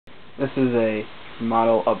This is a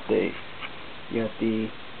model update. You got the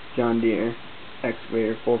John Deere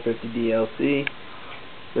Excavator 450D LC,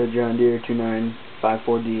 the John Deere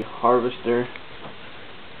 2954D Harvester,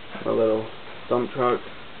 a little dump truck,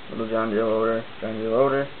 little John Deere loader,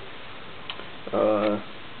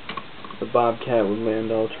 the Bobcat with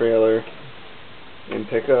Landau trailer and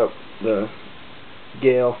pickup, the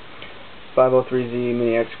Gale 503Z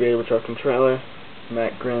mini excavator with truck and trailer,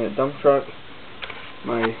 Mack Granite dump truck,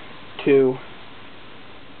 my two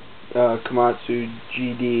Komatsu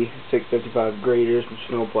GD 655 graders with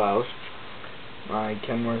snow plows, my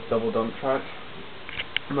Kenworth double dump truck,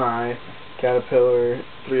 my Caterpillar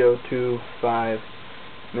 3025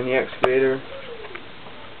 mini excavator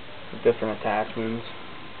with different attachments,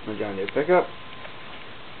 my John Deere pickup,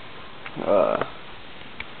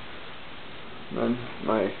 then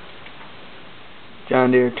my John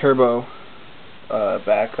Deere turbo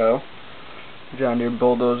backhoe, John Deere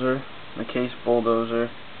bulldozer, the Case bulldozer,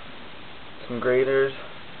 some graders,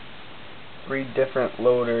 3 different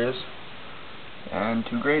loaders, and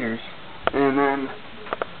 2 graders, and then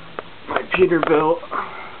my Peterbilt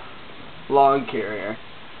log carrier.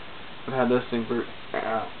 I've had this thing for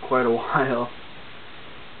quite a while,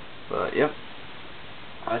 but yep,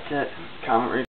 that's it. Comment, rate.